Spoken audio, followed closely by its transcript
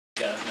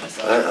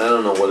I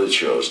don't know what it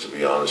shows, to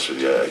be honest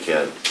with you. I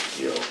can't,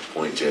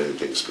 point to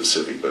anything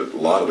specific, but a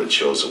lot of it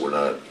shows that we're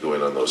not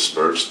going on those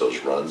spurts, those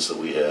runs that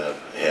we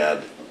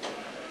had.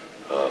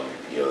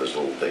 There's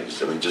little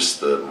things. I mean, just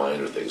the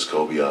minor things.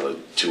 Kobe on a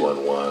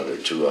 2-on-1 or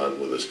 2-on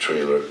with his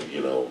trailer.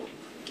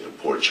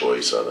 Poor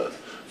choice on a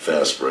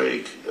fast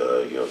break.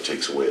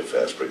 Takes away a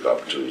fast break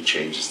opportunity,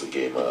 changes the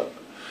game up.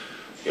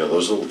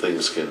 Those little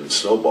things can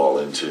snowball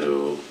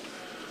into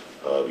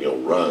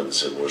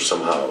runs, and we're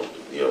somehow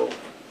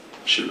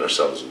shooting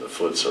ourselves in the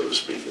foot, so to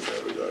speak, in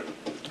that regard.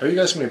 Are you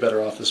guys going to be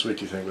better off this week,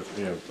 do you think, with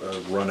a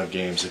run of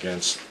games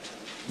against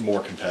more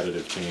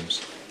competitive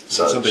teams?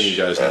 Something you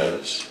guys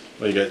need.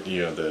 Well,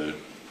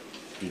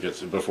 you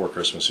get before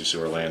Christmas, you see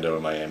Orlando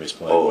and Miami's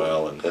playing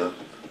well, and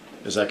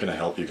is that going to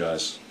help you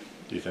guys,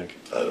 do you think?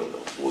 I don't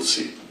know. We'll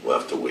see. We'll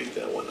have to wait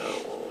that one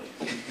out, won't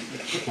we?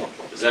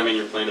 Does that mean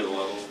you're playing at the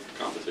level of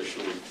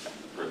competition? We've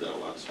heard that a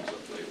lot since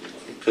I've played.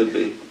 It could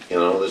be.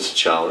 It's a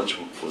challenge.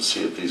 We'll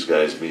see if these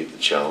guys meet the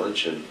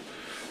challenge and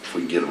if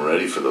we can get them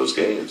ready for those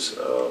games.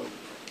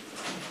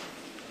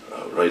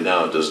 Right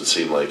now, it doesn't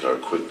seem like our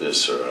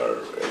quickness or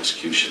our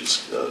execution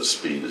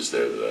speed is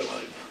there that I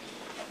like.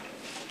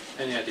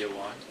 Any idea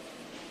why?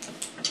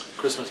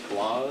 Christmas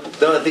Blues?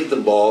 No, I think the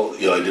ball,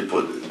 I did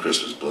put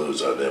Christmas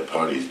Blues on their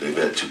party. They've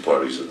had 2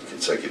 parties in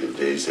consecutive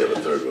days. They have a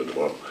 3rd one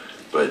tomorrow.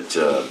 But,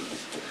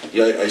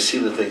 I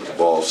seem to think the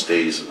ball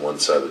stays on one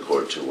side of the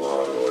court too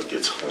long, or it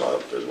gets hung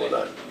up and we're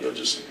not,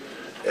 just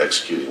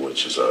executing,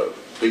 which is a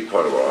big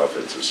part of our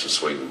offense, is to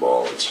swing the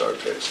ball and start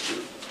to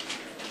execute.